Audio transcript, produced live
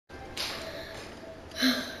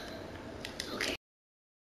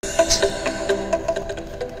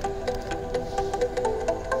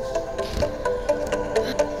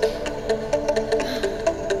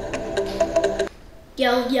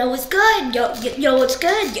Yo, it's good. Yo, it's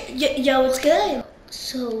good. Yo, it's good.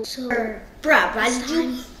 So, bruh, why did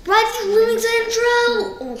you remix the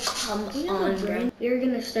intro? Oh, come on, bro. We're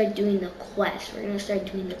gonna start doing the quest.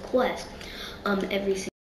 Every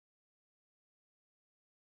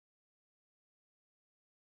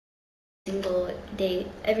single day,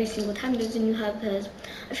 every single time there's a new hub, because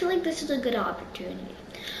I feel like this is a good opportunity.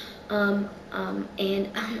 And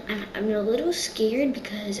I'm a little scared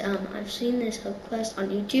because I've seen this hub quest on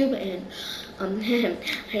YouTube, and I'm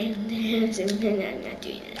not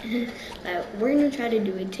doing it. But we're gonna try to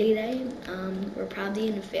do it today. We're probably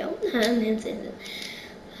gonna fail.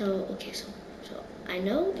 So okay, so I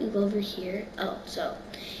know you go over here. Oh, so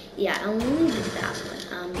yeah, I only did that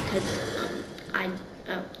one because I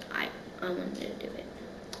wanted to do it.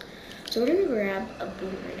 So we're gonna grab a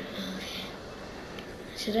board. Okay.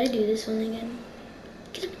 Should I do this one again?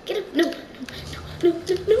 Get up, no.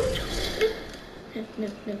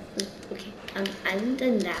 Okay, I haven't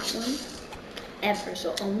done that one ever,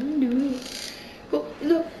 so I'm gonna do it. Oh,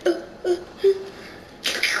 no.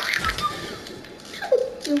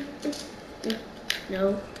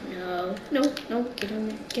 No, get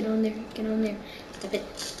on there. Stop it.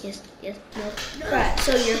 Yes, no. Right,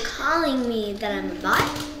 so you're calling me that I'm a bot?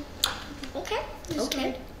 Okay.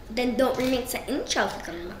 Then don't remix the intro for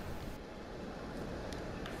coming.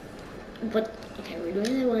 But okay, we're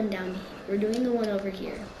doing the one down here. We're doing the one over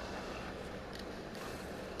here.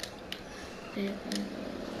 Right?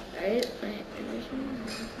 Okay.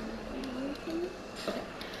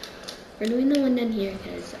 We're doing the one down here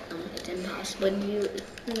because it's impossible to do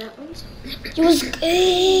that one. It was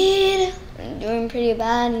good. I'm doing pretty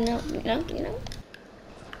bad, you know.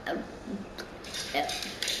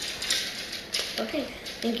 Okay.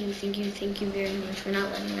 Thank you very much for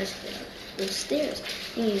not letting us get up those stairs.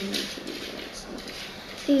 Thank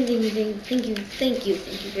you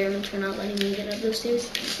very much for not letting me get up those stairs.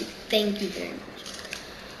 Thank you very much.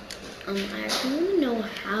 I actually want to know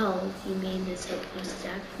how you made this up. It's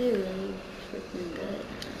actually really freaking good.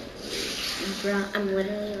 Bro, I'm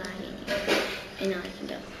literally lagging. I know, I can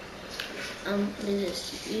go. You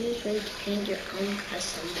just ready to paint your own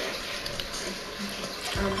custom build.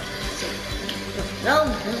 No,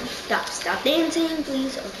 stop dancing,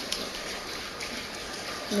 please. Okay.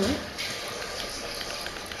 No.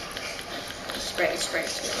 Spray.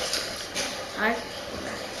 Alright,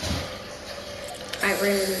 we're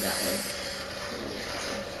gonna do that one.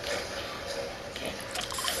 Okay.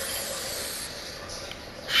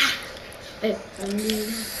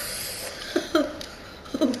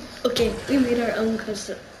 Okay, we made our own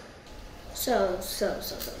custom. So.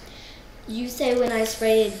 You say when I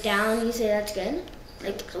spray it down, you say that's good?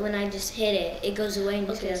 Like when I just hit it, it goes away and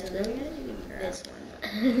you say that's good? This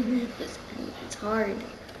one. It's hard.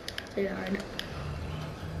 It's very hard.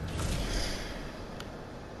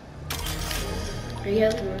 Here we go.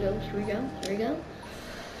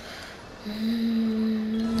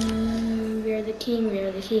 We are the king,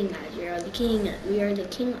 guys. We are the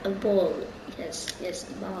king of bowl. Yes,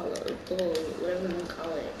 bowl, whatever you want to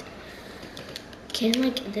call it.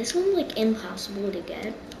 Can this one impossible to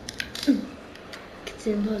get? It's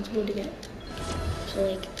impossible to get.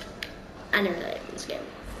 So I never like this game.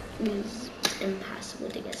 It's impossible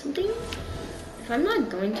to get something. If I'm not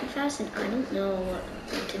going too fast, then I don't know what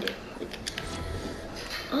to do.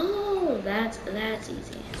 Oh, that's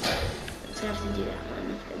easy. Let's have to do that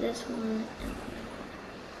one for this one.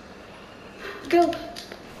 Go.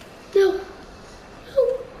 No.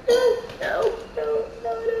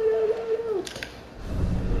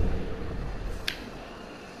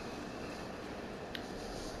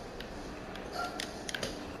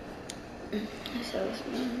 So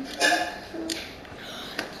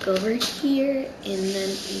go over here and then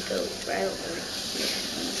you go right over here.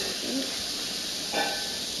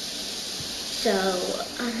 So,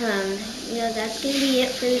 that's gonna be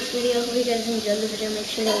it for this video. Hope you guys enjoyed the video. Make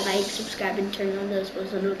sure to like, subscribe, and turn on those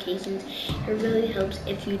post notifications. It really helps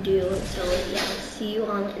if you do. So yeah, I'll see you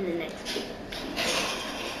all in the next video.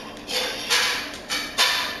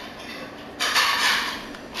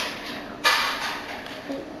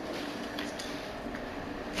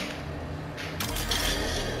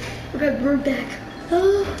 Okay, we're back.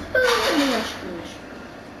 Oh my gosh.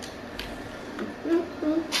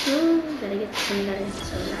 Gotta get some guys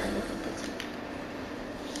so bad.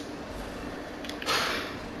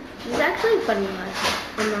 This is actually funny, guys.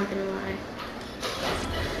 I'm not gonna lie.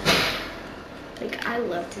 I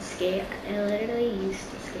love to skate. I literally used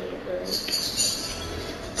to skate, but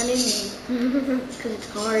I didn't know because it's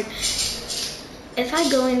hard. If I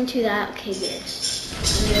go into that, okay, good.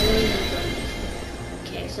 I'm literally not going.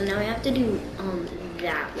 Okay, so now we have to do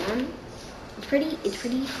that one. It's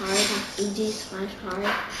pretty hard. It's easy slash hard.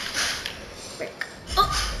 Frick.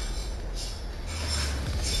 Oh!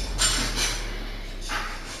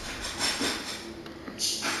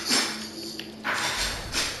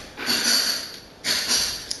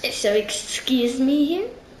 So excuse me here.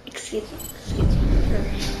 Excuse me.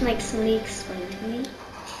 Like somebody explain to me.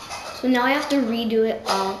 So now I have to redo it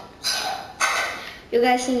all.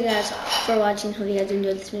 Thank you guys for watching. Hope you guys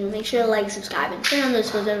enjoyed this video. Make sure to like, subscribe, and turn on those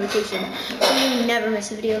post notifications so you never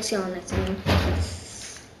miss a video. See you on the next video.